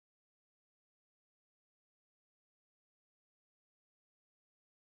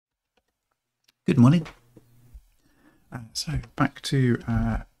Good morning. So back to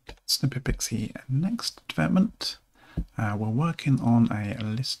Snippet Pixie next development. We're working on a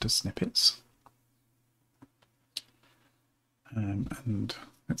list of snippets. And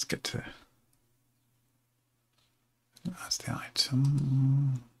let's get to, that's the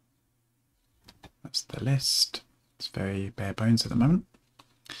item. That's the list. It's very bare bones at the moment.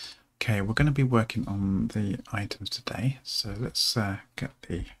 Okay, we're going to be working on the items today. So let's get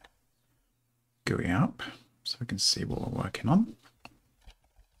the GUI up so we can see what we're working on.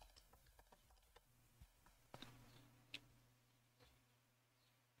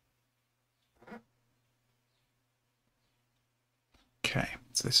 Okay,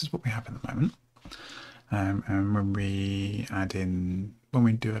 so this is what we have at the moment. And when we add in, when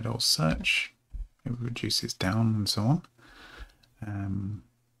we do a little search, it reduces down and so on. And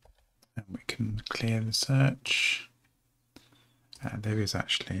we can clear the search. There is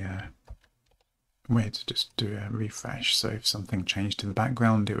actually a way to just do a refresh. So if something changed in the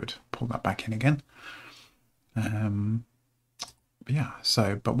background, it would pull that back in again. But yeah,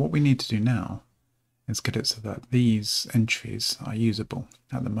 but what we need to do now is get it so that these entries are usable.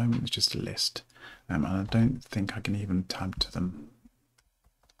 At the moment, it's just a list. And I don't think I can even tab to them.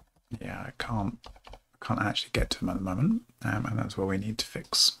 Yeah, I can't actually get to them at the moment, and that's what we need to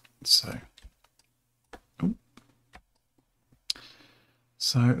fix. So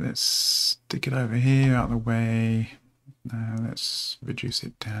let's stick it over here out of the way. Let's reduce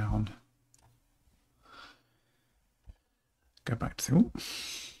it down. Go back to the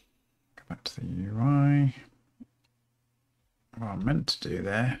UI. What I meant to do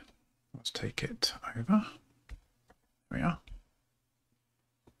there, let's take it over. There we are.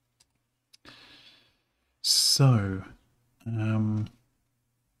 So,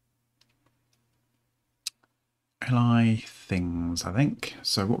 li things, I think.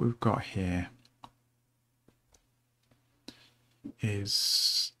 So what we've got here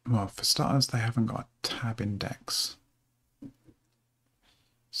is, well, for starters, they haven't got a tab index.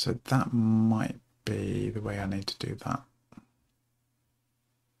 So that might be the way I need to do that.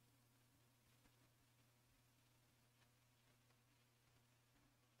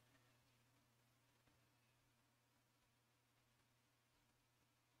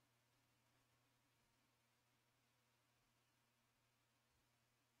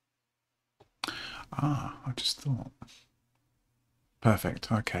 I just thought.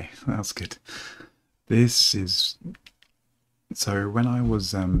 Perfect. Okay, that's good. This is, so when I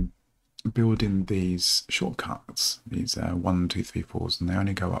was building these shortcuts, these 1, 2, 3, 4s, and they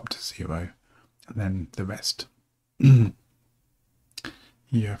only go up to 0, and then the rest, you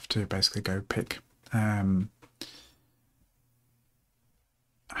have to basically go pick. I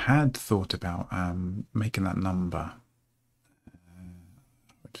had thought about making that number,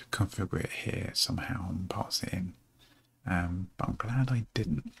 to configure it here somehow and pass it in, but I'm glad I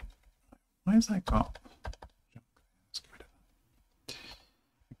didn't. Why has that got? Let's get rid of that.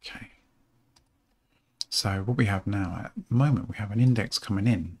 Okay. So what we have now, at the moment, we have an index coming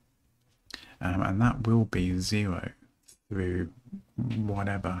in, and that will be 0 through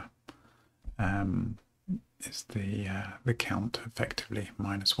whatever is the count, effectively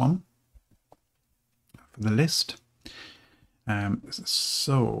 -1 for the list.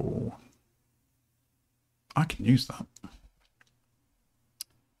 So I can use that.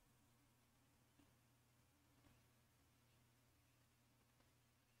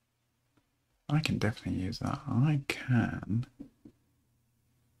 I can definitely use that. I can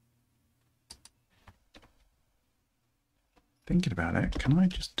thinking about it, can I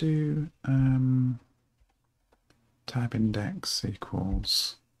just do tab index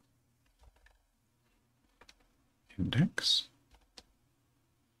equals index?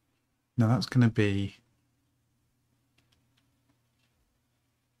 Now that's going to be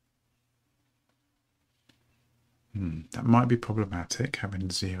that might be problematic,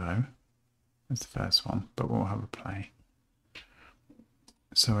 having 0 as the first one, but we'll have a play.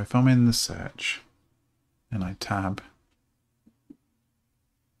 So if I'm in the search and I tab,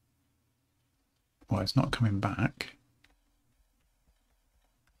 well, it's not coming back.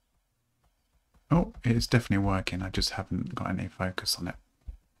 Oh, it's definitely working. I just haven't got any focus on it.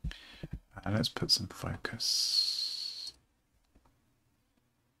 Let's put some focus.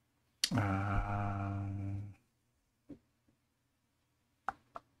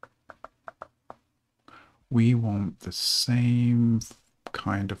 We want the same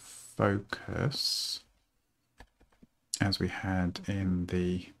kind of focus as we had in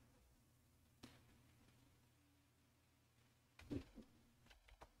the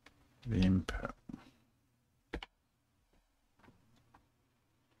input. . 'Cause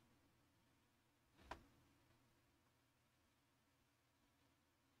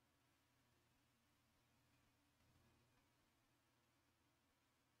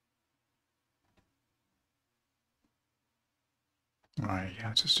Right,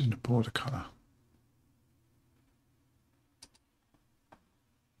 yeah, just doing a border colour.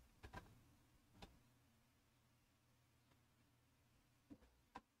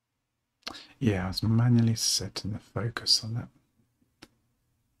 Yeah, I was manually setting the focus on it.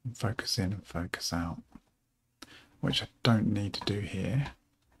 Focus in and focus out, which I don't need to do here.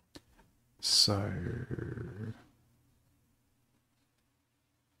 So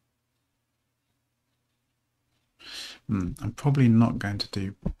I'm probably not going to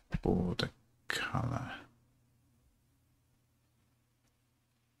do border colour.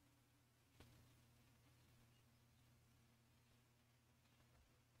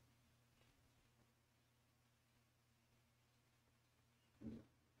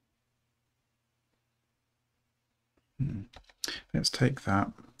 Let's take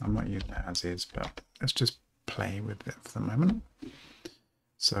that. I'm not using it as is, but let's just play with it for the moment.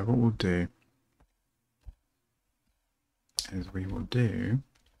 So what we'll do is we will do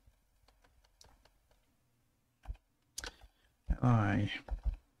li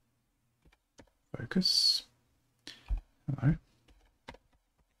focus. Hello.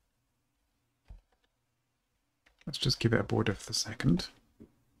 Let's just give it a border for the second.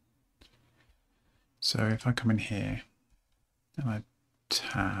 So if I come in here and I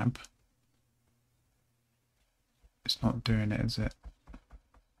tab, it's not doing it, is it?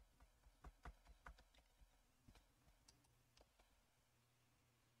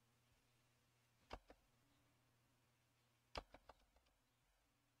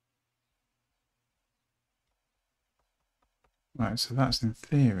 Right, so that's in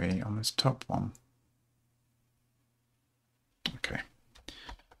theory on this top one. Okay,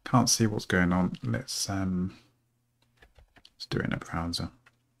 can't see what's going on. Let's do it in a browser.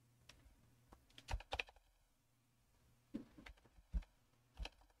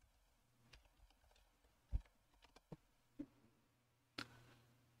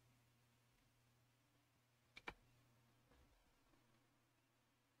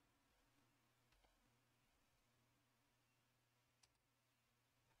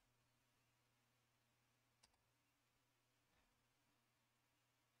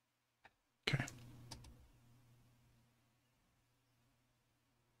 Okay.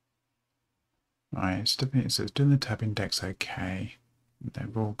 Right, so it's doing the tab index okay.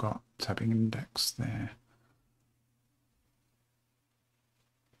 They've all got tabbing index there.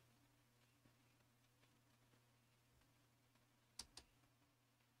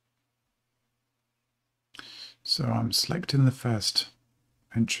 So I'm selecting the first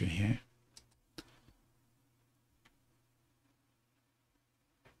entry here.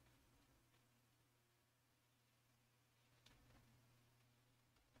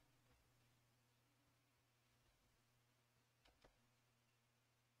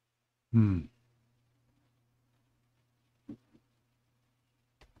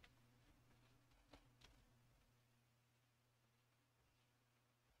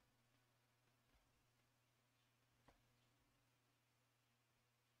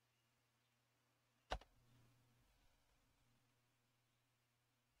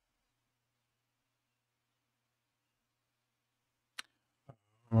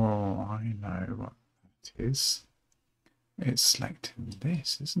 Oh, I know what it is. It's selecting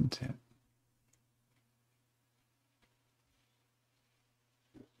this, isn't it?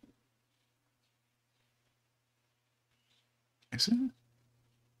 Is it?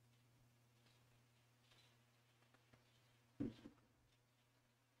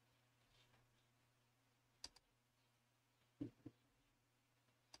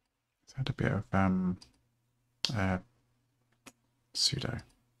 It's had a bit of pseudo.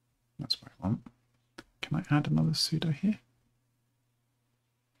 That's what I want. Can I add another pseudo here?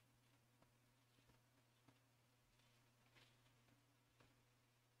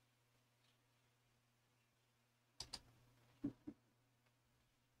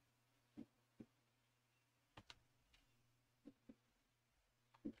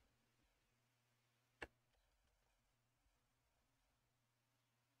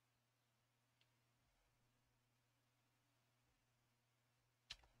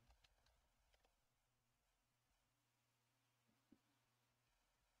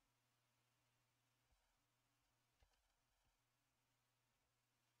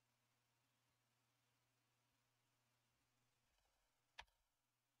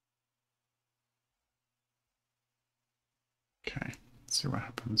 Okay, let's see what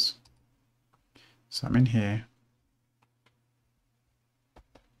happens. So I'm in here.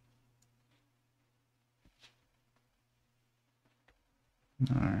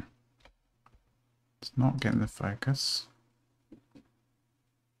 No, it's not getting the focus.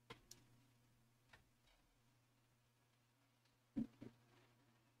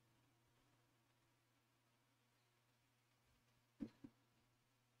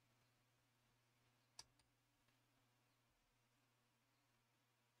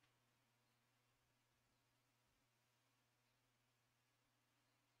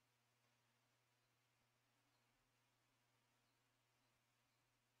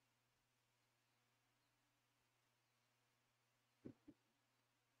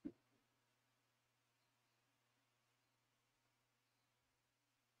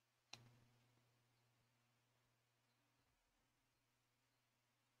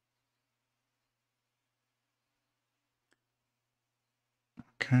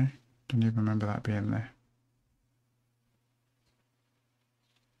 Okay, don't even remember that being there.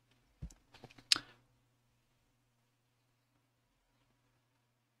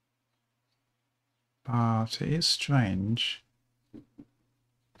 But it is strange.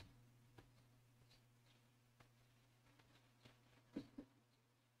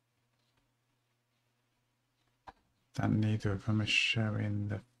 That neither of them is showing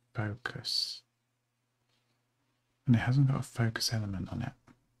the focus. And it hasn't got a focus element on it.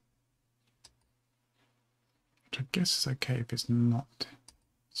 Which I guess is okay if it's not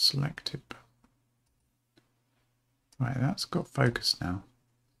selected. Right, that's got focus now.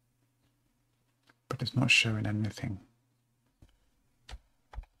 But it's not showing anything.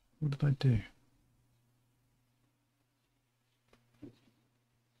 What did I do?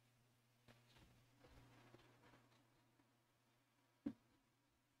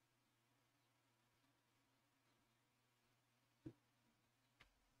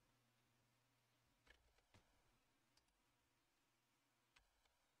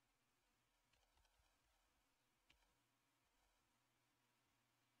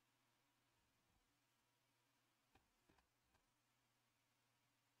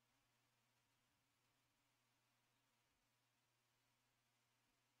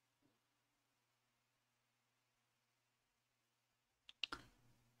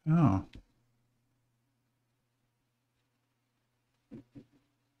 Oh.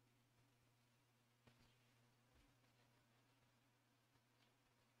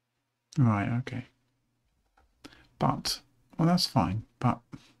 Right, okay. But, well, that's fine, but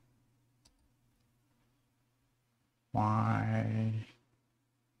why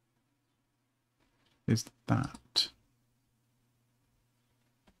is that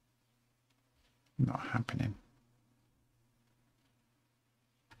not happening?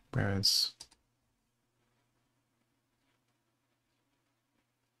 Whereas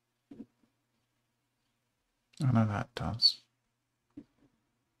I know that does.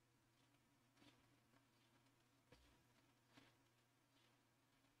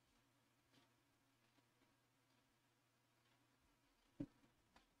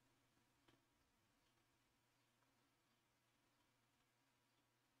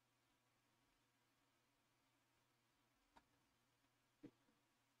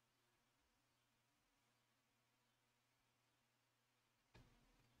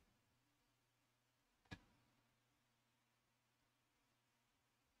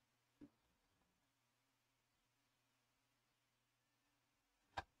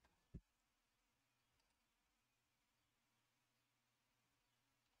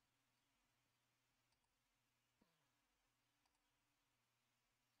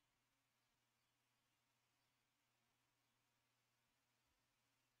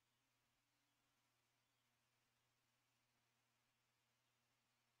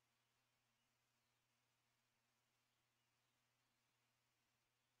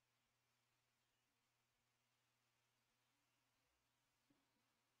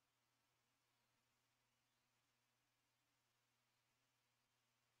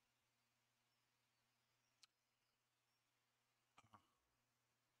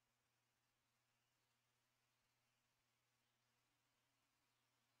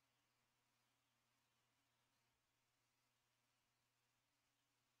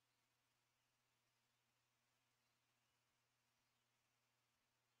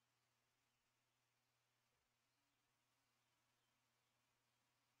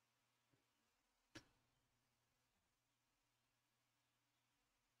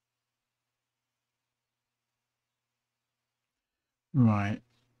 Right.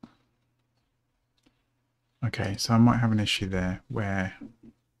 Okay, so I might have an issue there where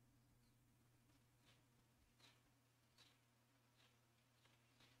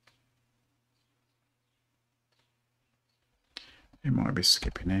it might be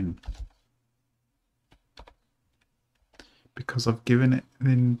skipping in. Because I've given it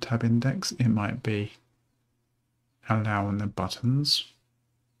in tab index, it might be allowing the buttons.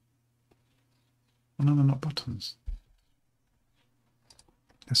 Oh no, they're not buttons.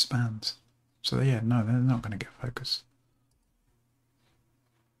 They're spans. So yeah, no, they're not going to get focus.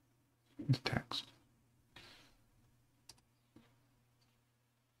 It's text.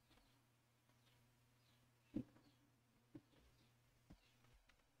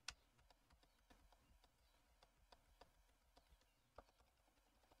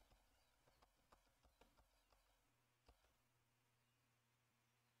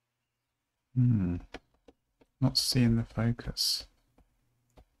 Not seeing the focus.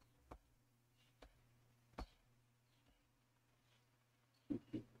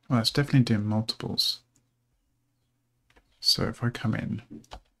 Well, it's definitely doing multiples. So if I come in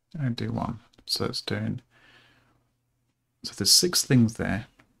and do 1. So it's doing, so there's 6 things there.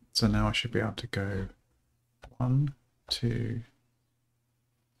 So now I should be able to go 1, 2,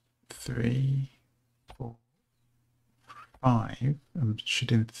 3, 4, 5, and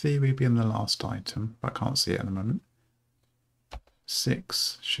should in theory be in the last item, but I can't see it at the moment.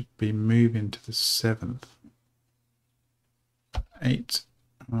 6 should be moving to the 7th. 8,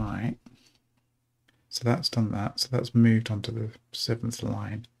 right. So that's done that. So that's moved onto the 7th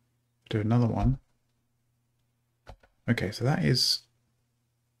line. Do another one. Okay, so that is,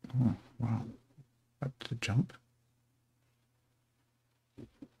 oh wow, that did a jump.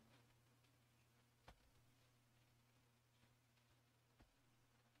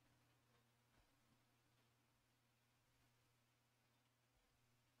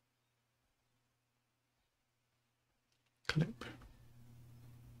 Clip.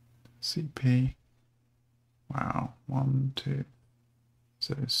 CP. Wow, 1, 2.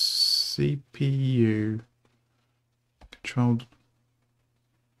 So CPU, control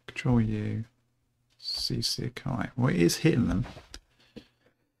U, CCI. Well, it is hitting them.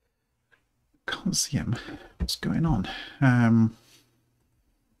 Can't see him. What's going on?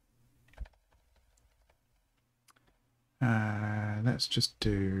 Let's just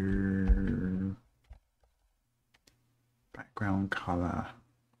do background color.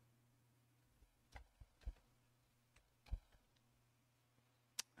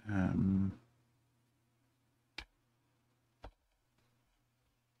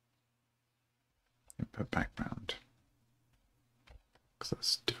 Input background, because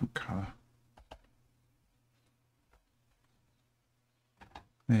that's a different color.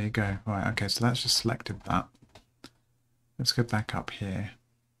 There you go. Right, okay, so that's just selected that. Let's go back up here.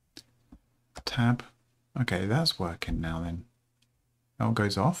 Tab. Okay, that's working now then. That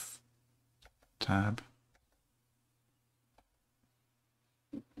goes off. Tab.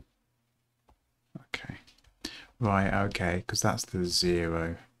 Okay. Right, okay, because that's the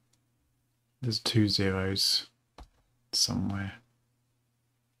 0. There's 2 zeros somewhere.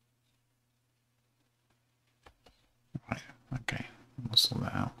 Right, okay, we'll sort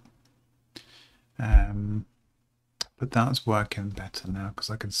that out. But that's working better now because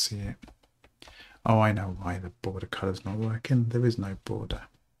I can see it. Oh, I know why the border color's not working. There is no border.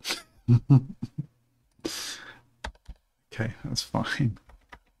 Okay, that's fine.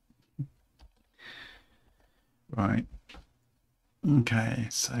 Right. Okay,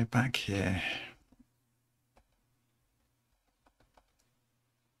 so back here.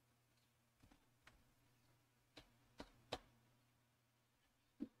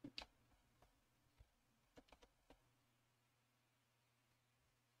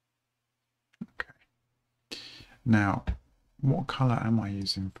 Okay. Now, what color am I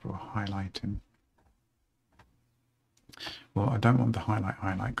using for highlighting? Well, I don't want the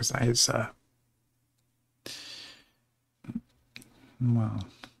highlight because that is well,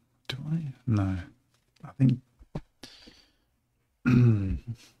 do I? No. I think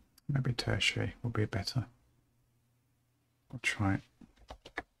maybe tertiary will be better. I'll try it.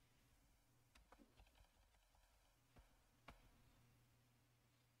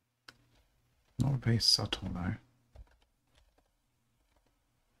 Not very subtle though.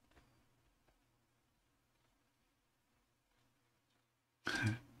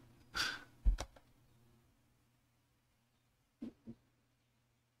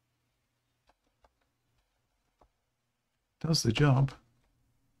 Does the job.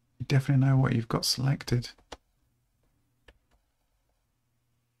 You definitely know what you've got selected.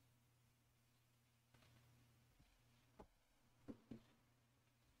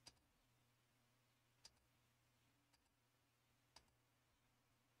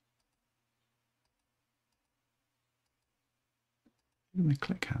 Even the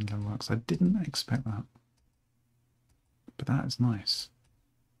click handler works. I didn't expect that. But that is nice.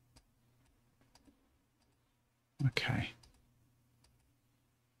 Okay.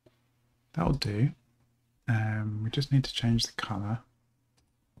 That'll do. We just need to change the colour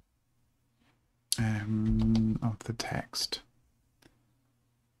of the text.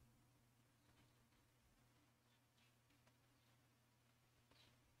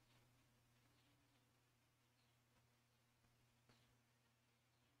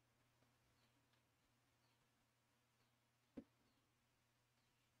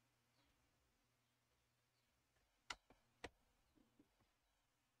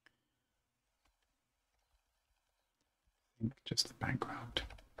 I think just the background.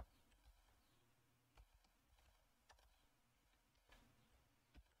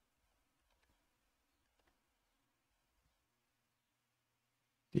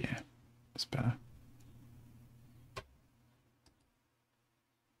 Yeah, it's better.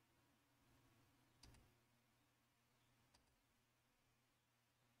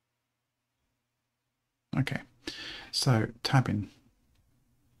 Okay, so tabbing.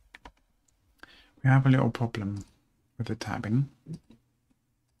 We have a little problem with the tabbing.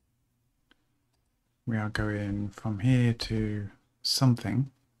 We are going from here to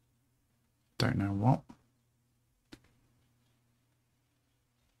something, don't know what,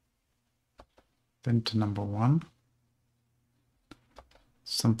 then to number 1,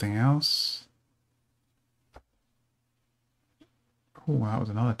 something else. Oh, that was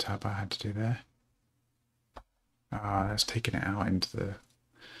another tab I had to do there. That's taking it out into the...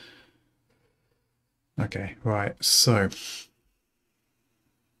 Okay, right, so...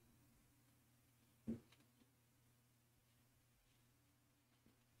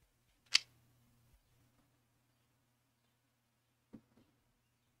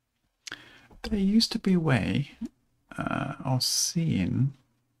 There used to be a way of seeing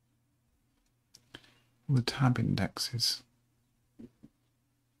the tab indexes.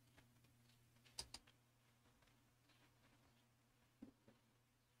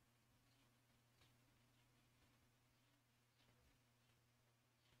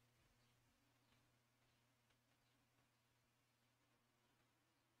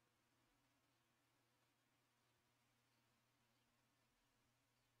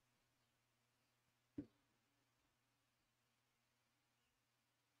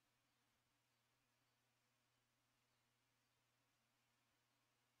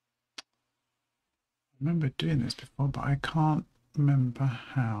 I remember doing this before, but I can't remember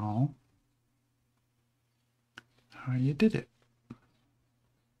how you did it.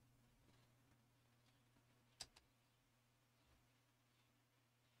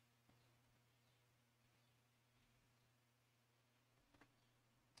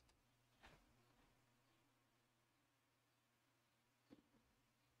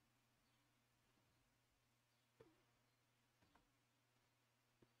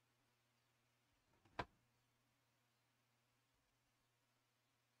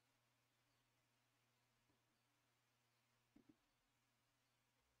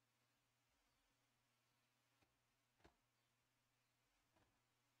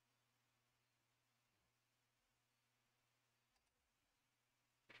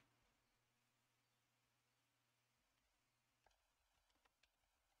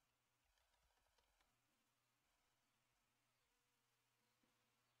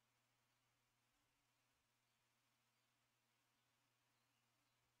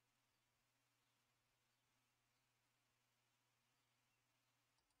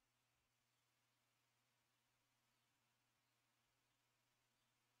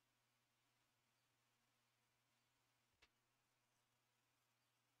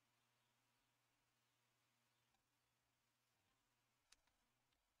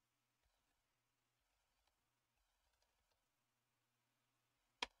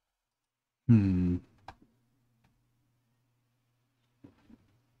 Hmm.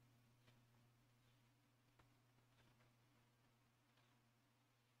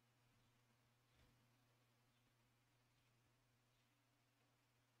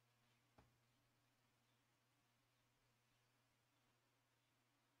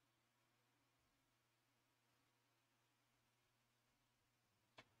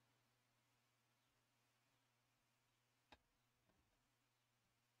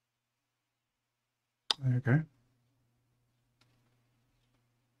 There we go.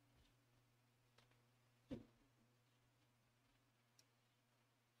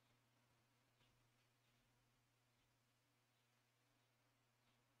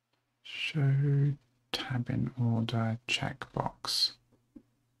 Show tab in order checkbox.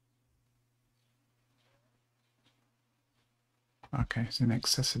 Okay, it's in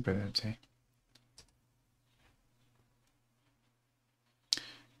accessibility.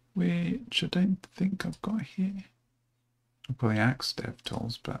 Which I don't think I've got here. I've got the Axe Dev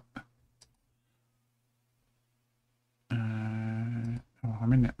tools, but oh,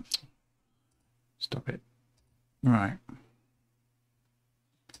 I'm in it. Stop it. Right.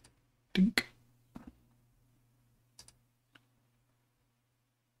 Dink.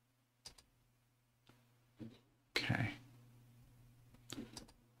 Okay.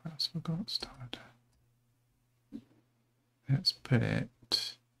 What else have I got started? Let's put it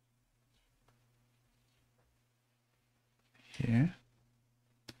here.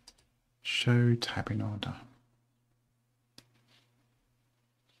 Show tab in order.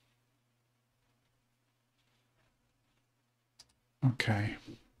 Okay,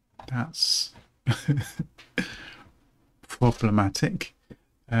 that's problematic.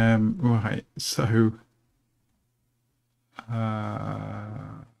 Right, so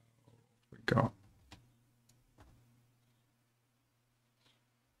we got.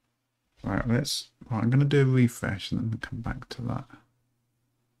 Right, let's Right, I'm going to do a refresh and then come back to that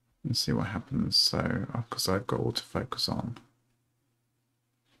and see what happens. So, because I've got autofocus on.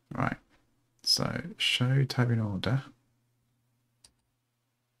 Right, so show tab in order.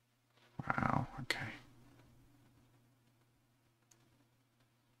 Wow, okay.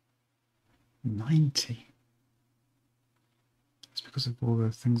 90. It's because of all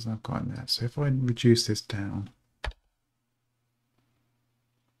the things I've got in there. So if I reduce this down.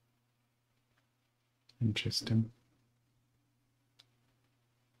 Interesting.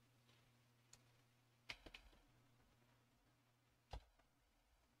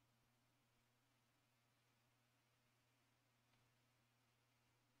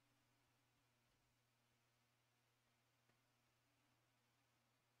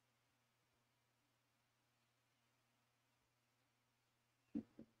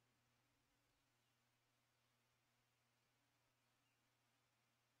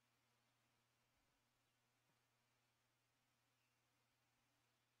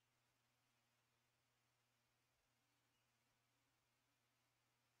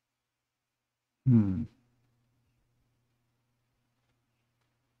 Hmm.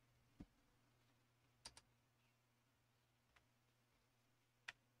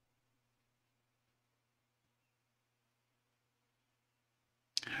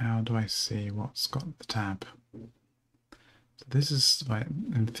 How do I see what's got the tab? So this is like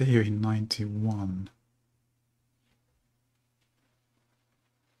in theory 91.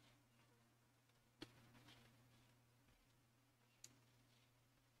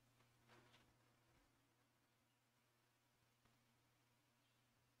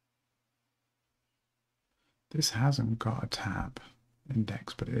 This hasn't got a tab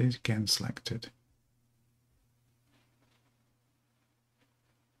index, but it is again selected.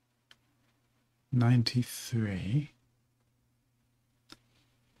 93.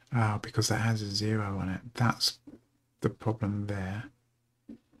 Ah, because that has a 0 on it. That's the problem there.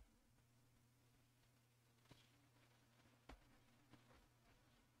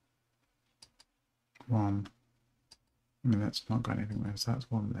 One. I mean, that's not got anything there. So that's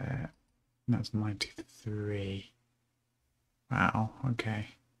one there. And that's 93. Wow, okay.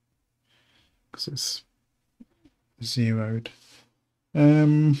 Because it's zeroed.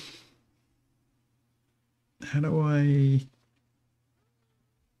 How do I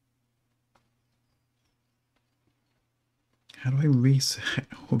reset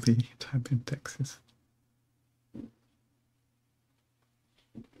all the tab indexes?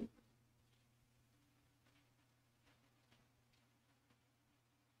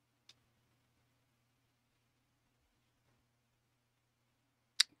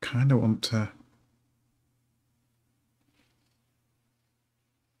 Kind of want to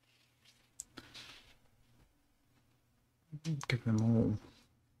give them all.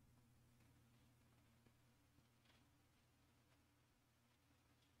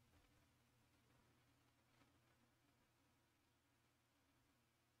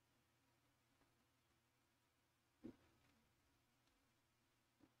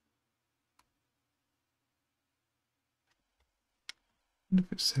 I wonder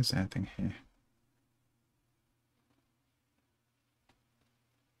if it says anything here.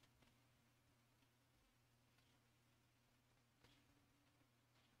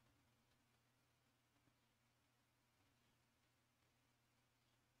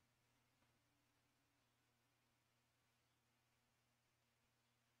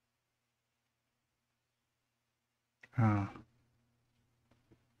 Ah.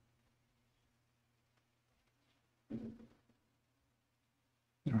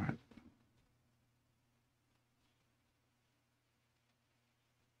 All right.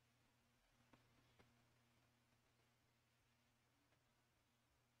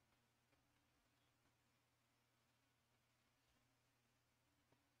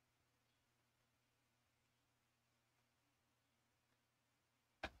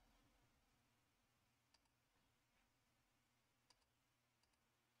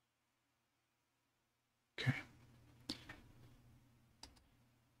 Okay.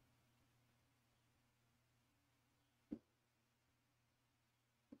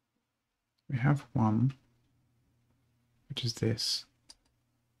 We have one, which is this.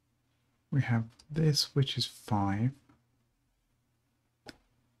 We have this, which is 5.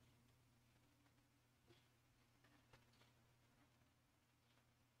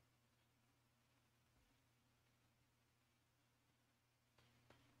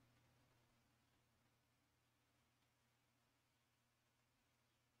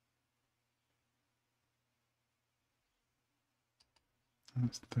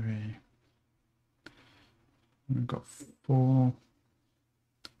 That's 3. We've got 4,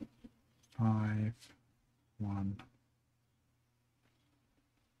 5, 1.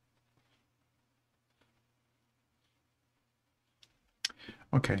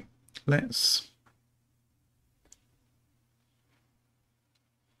 Okay, let's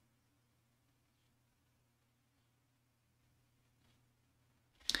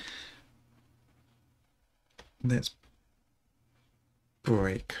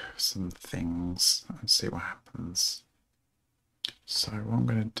break some things and see what happens. So what I'm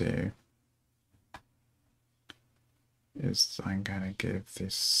going to do is I'm going to give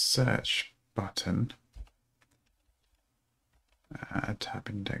this search button a tab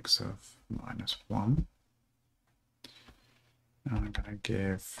index of -1. And I'm going to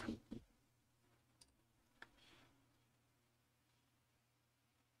give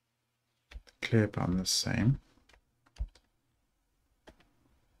the clear button the same.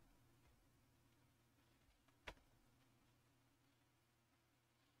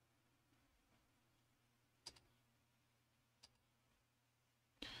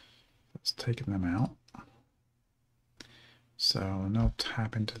 Let's take them out. So I'll now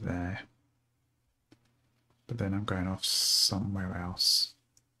tab into there, but then I'm going off somewhere else.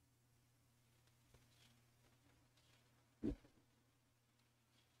 And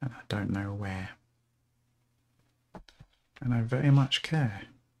I don't know where. And I very much care.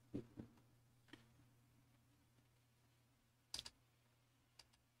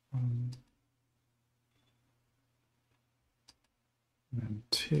 And then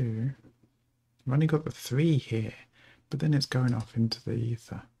 2. I've only got the 3 here, but then it's going off into the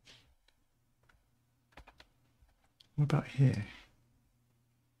ether. What about here?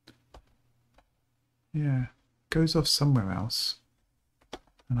 Yeah, goes off somewhere else,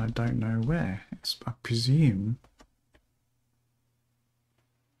 and I don't know where. I presume.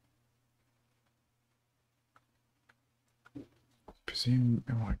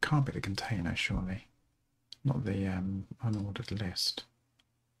 Oh, it can't be the container, surely. Not the unordered list.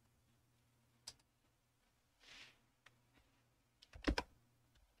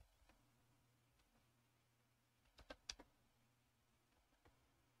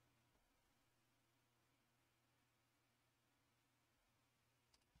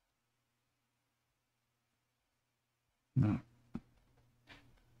 No.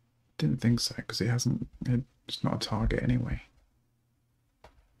 Didn't think so, because it's not a target anyway.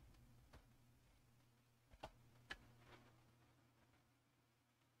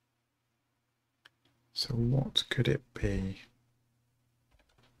 So what could it be?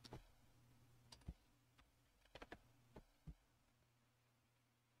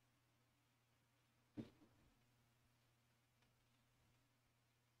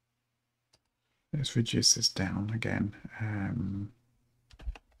 Let's reduce this down again,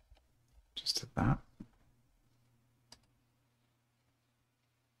 just to that.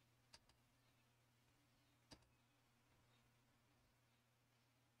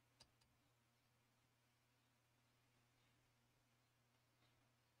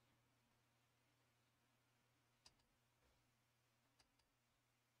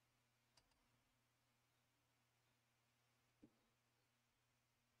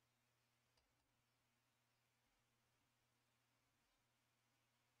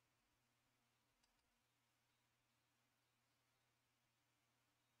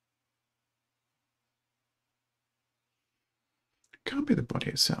 Can't be the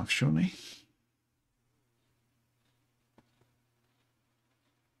body itself, surely.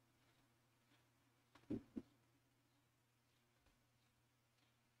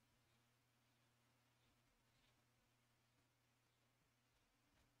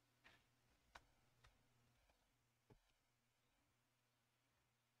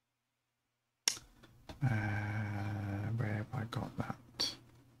 Where have I got that?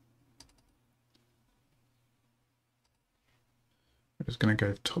 We're just going to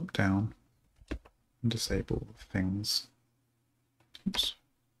go top down and disable things. Oops.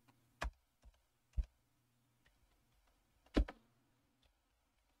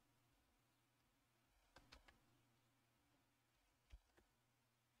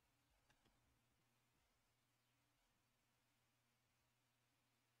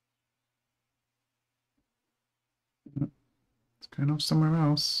 It's going off somewhere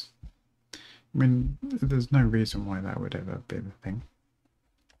else. I mean, there's no reason why that would ever be the thing.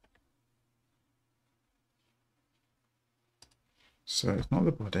 So it's not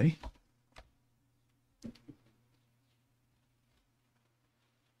the body.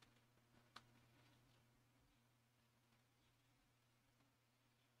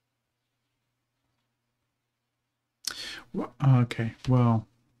 What? Oh, okay, well.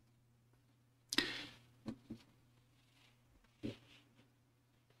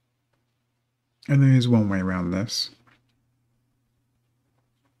 And there is one way around this.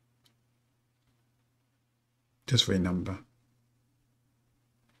 Just renumber.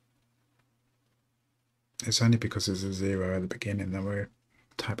 It's only because there's a 0 at the beginning that we're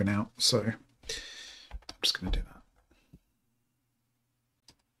tabbing out, so I'm just going to do that.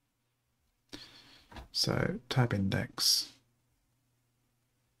 So tab index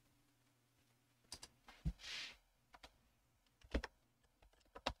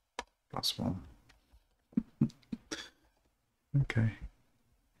 +1. Okay.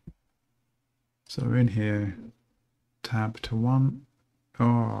 So we're in here, tab to 1.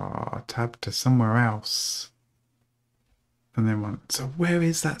 Oh, tab to somewhere else. And then 1. So where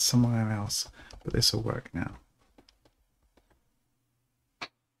is that somewhere else? But this will work now.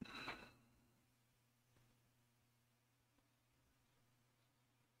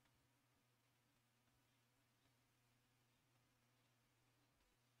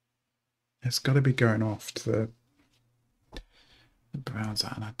 It's got to be going off to the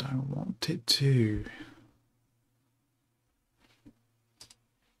browser, and I don't want it to.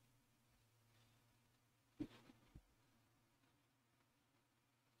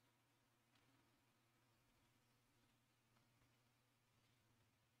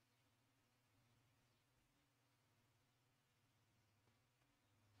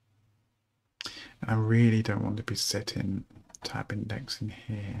 I really don't want to be setting tab index in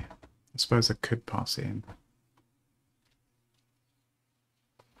here. I suppose I could pass it in.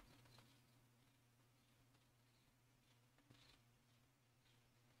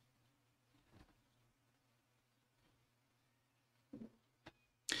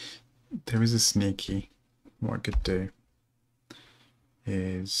 There is a sneaky. What I could do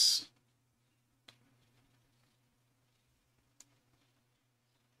is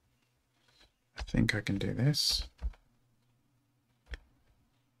I think I can do this.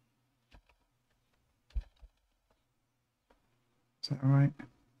 Is that all right?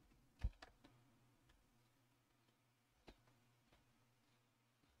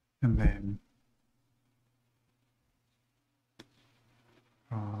 And then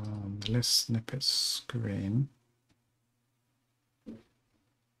on the list snippet screen,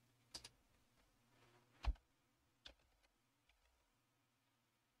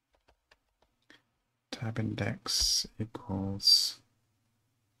 tab index equals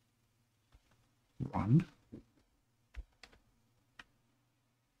 1.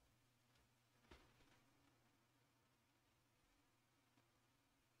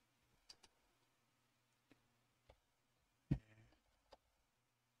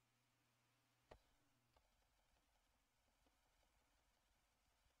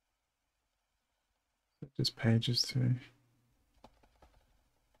 Just pages through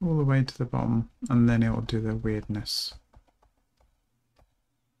all the way to the bottom, and then it will do the weirdness.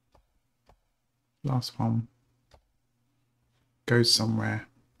 Last one goes somewhere,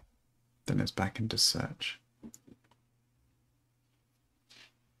 then it's back into search.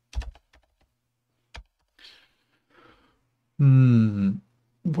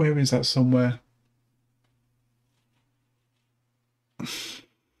 Where is that somewhere?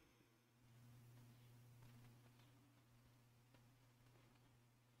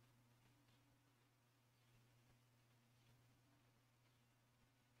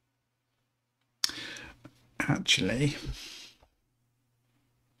 Actually,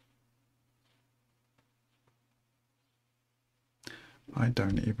 I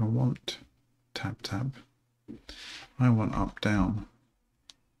don't even want tab. I want up down.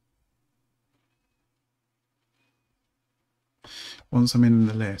 Once I'm in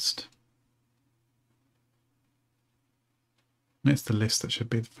the list, it's the list that should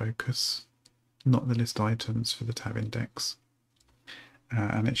be the focus, not the list items for the tab index.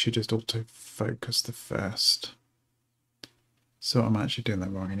 And it should just auto focus the first. So I'm actually doing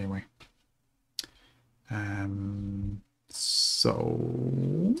that wrong anyway.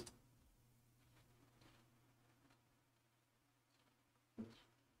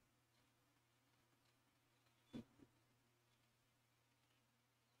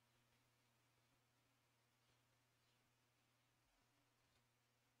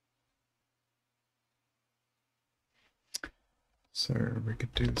 So we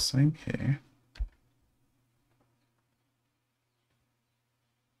could do the same here.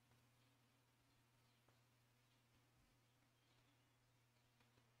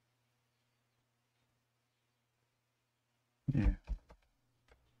 Yeah.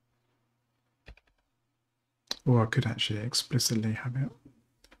 Or I could actually explicitly have it.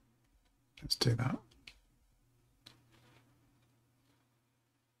 Let's do that.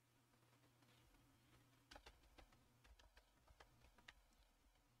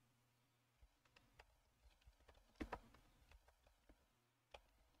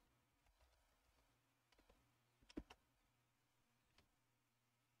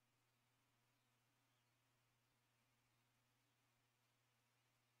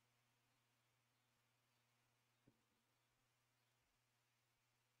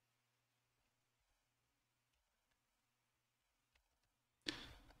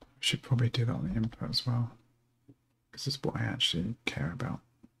 should probably do that on the input as well, because it's what I actually care about.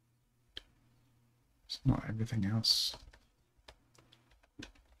 It's not everything else.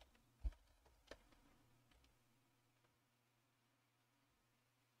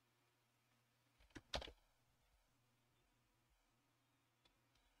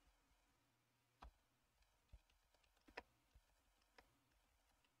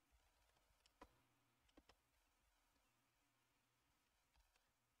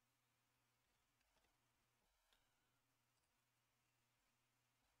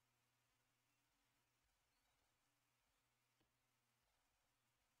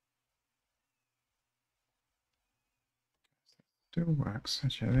 Still works.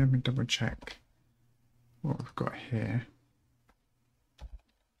 Actually, let me double check what we've got here.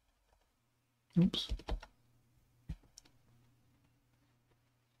 Oops.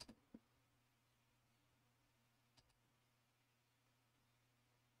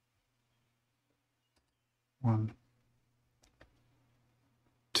 One,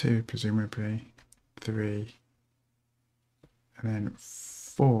 two, presumably, three, and then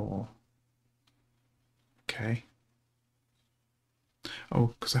four. Okay.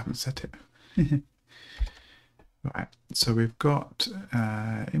 Oh, because I haven't set it. Right, so we've got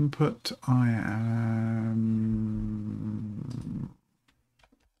input. I am.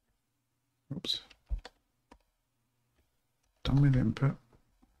 Oops. Done with input.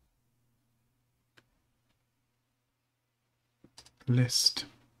 List.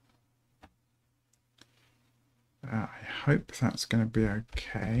 I hope that's going to be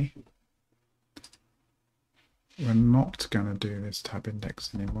okay. We're not going to do this tab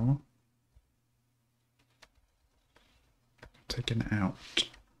index anymore. Taken out.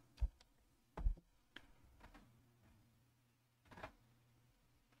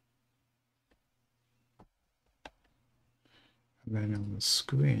 And then on the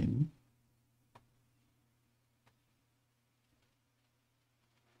screen,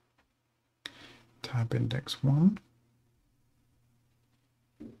 tab index 1.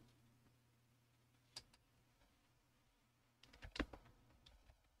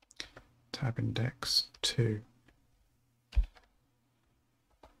 Tab index 2.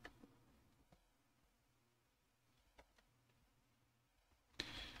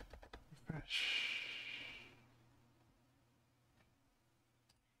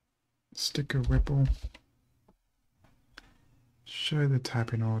 Stick a ripple. Show the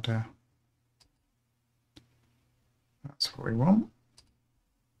tab in order. That's what we want.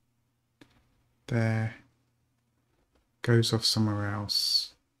 There. Goes off somewhere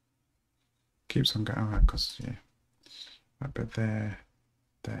else. Keeps on going. Oh, because yeah. Right, but there.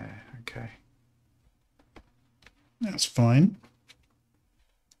 Okay. That's fine.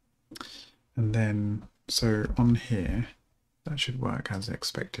 And then, so on here, that should work as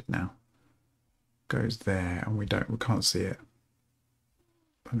expected now. Goes there, and we can't see it.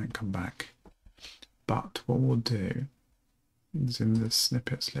 And then come back. But what we'll do is in the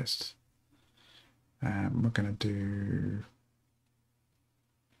snippets list, we're going to do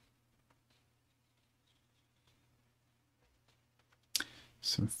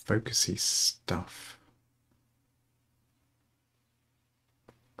some focusy stuff.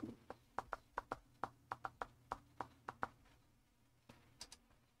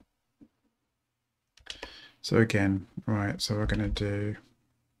 So again, right, so we're going to do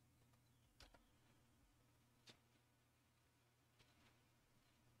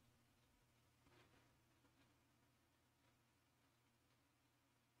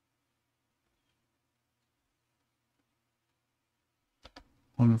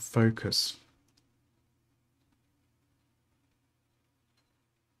on focus.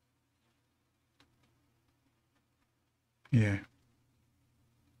 Yeah.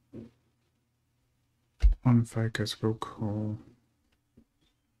 On focus we'll call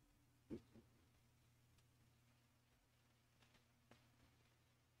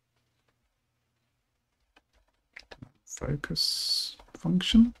focus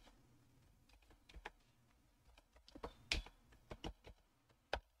function.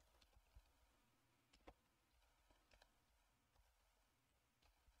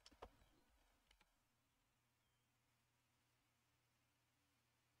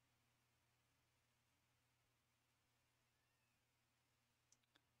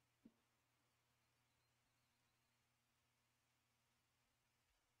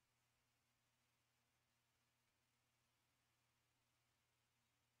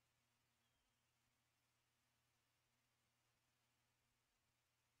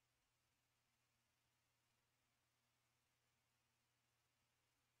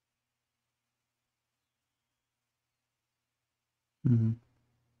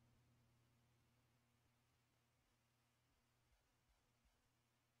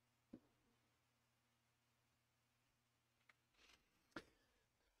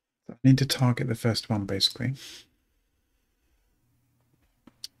 need to target the first one basically.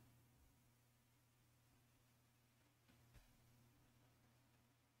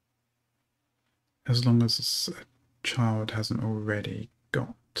 As long as a child hasn't already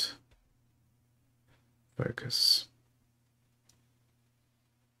got focus.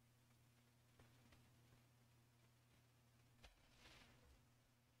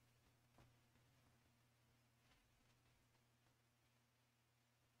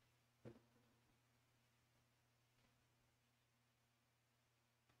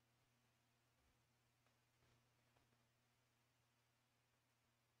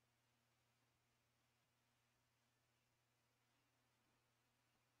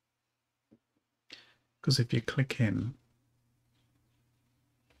 Because if you click in,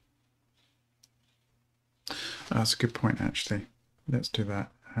 that's a good point actually. Let's do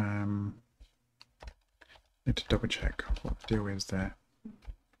that. Need to double check what the deal is there.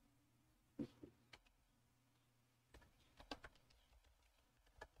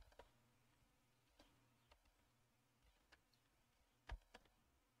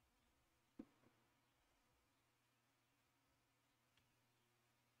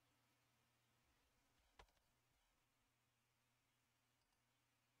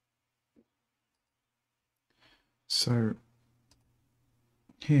 So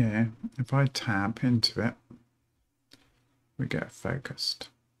here, if I tab into it, we get focused.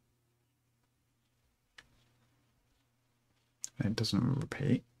 It doesn't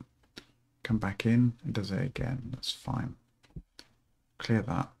repeat. Come back in, it does it again. That's fine. Clear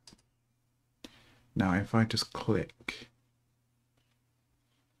that. Now if I just click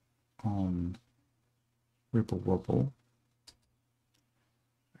on Wibble Wobble,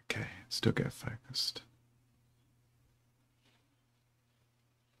 okay, still get focused.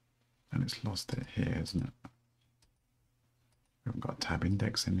 And it's lost it here, isn't it? We haven't got a tab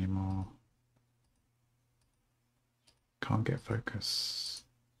index anymore. Can't get focus.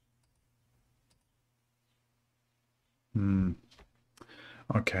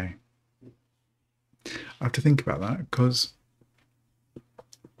 Okay. I have to think about that because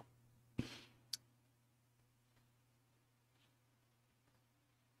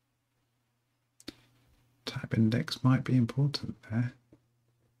tab index might be important there.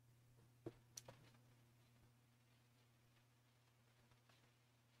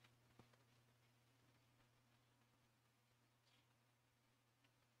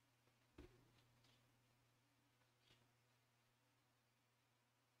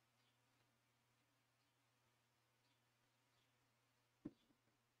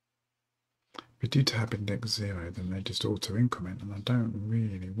 If we do tab index 0, then they just auto increment, and I don't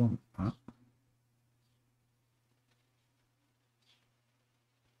really want that.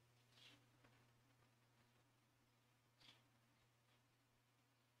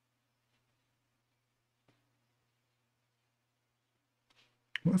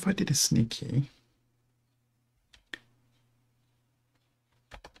 What if I did a sneaky?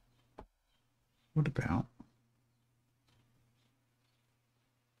 What about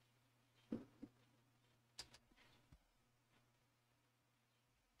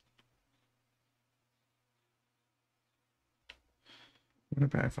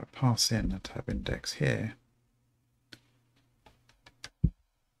if I pass in a tab index here?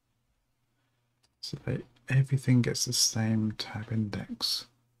 So that everything gets the same tab index,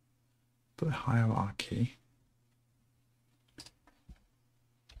 but the hierarchy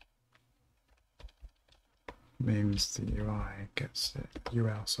means the UI gets it,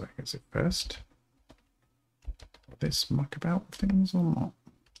 UL, so it gets it first. Will this muck about things or not?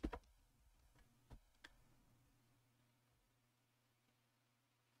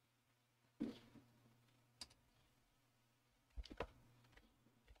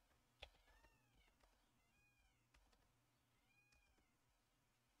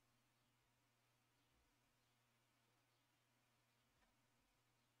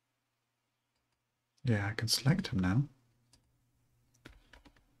 Yeah, I can select them now.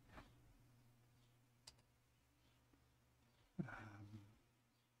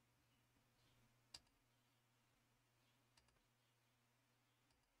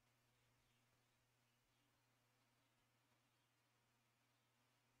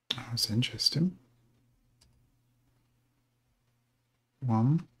 Oh, that's interesting.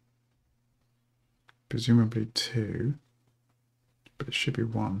 1, presumably 2, but it should be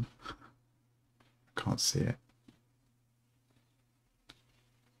 1. I can't see it.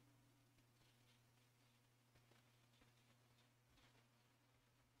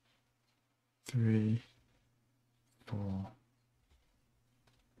 3, 4.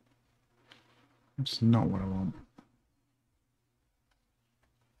 That's not what I want.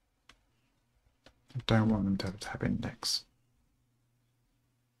 I don't want them to have a tab index.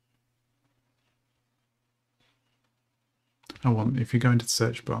 I want, if you go into the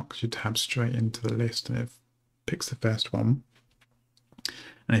search box, you tab straight into the list and it picks the first one.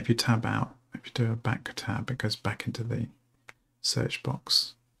 And if you tab out, if you do a back tab, it goes back into the search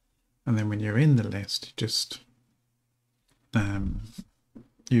box. And then when you're in the list, you just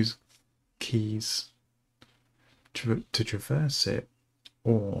use keys to traverse it,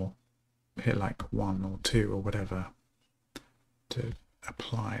 or hit like 1 or 2 or whatever to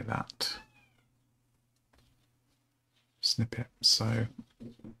apply that snippet. So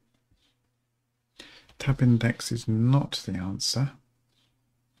tab index is not the answer.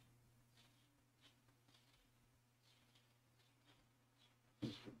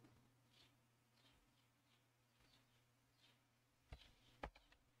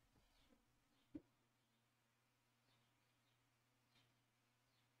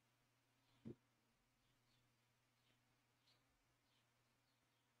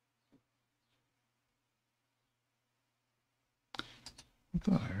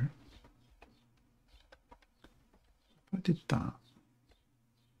 Although, if I did that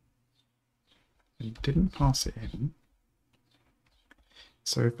and didn't pass it in,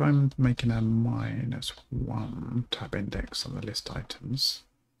 so if I'm making a -1 tab index on the list items,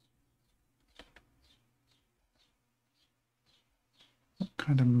 what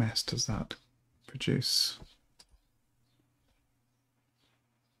kind of mess does that produce?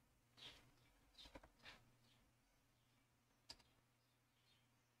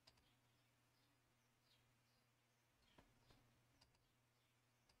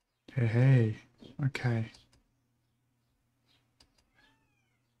 Hey, okay.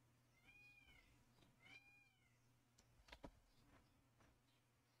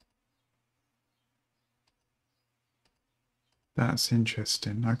 That's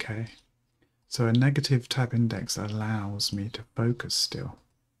interesting. Okay. So a negative tab index allows me to focus still.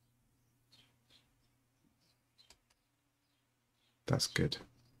 That's good.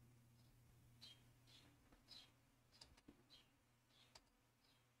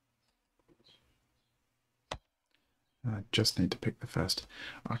 I just need to pick the first.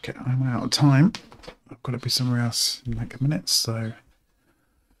 Okay, I'm out of time. I've got to be somewhere else in like a minute, so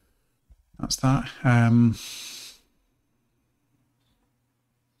that's that.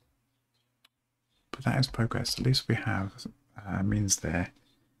 But that is progress. At least we have means there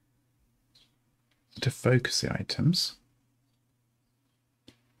to focus the items.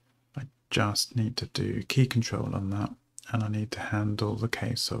 I just need to do key control on that, and I need to handle the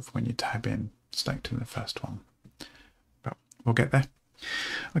case of when you tab in, selecting the first one. But we'll get there.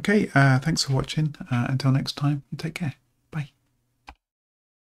 Okay, thanks for watching. Until next time, you take care.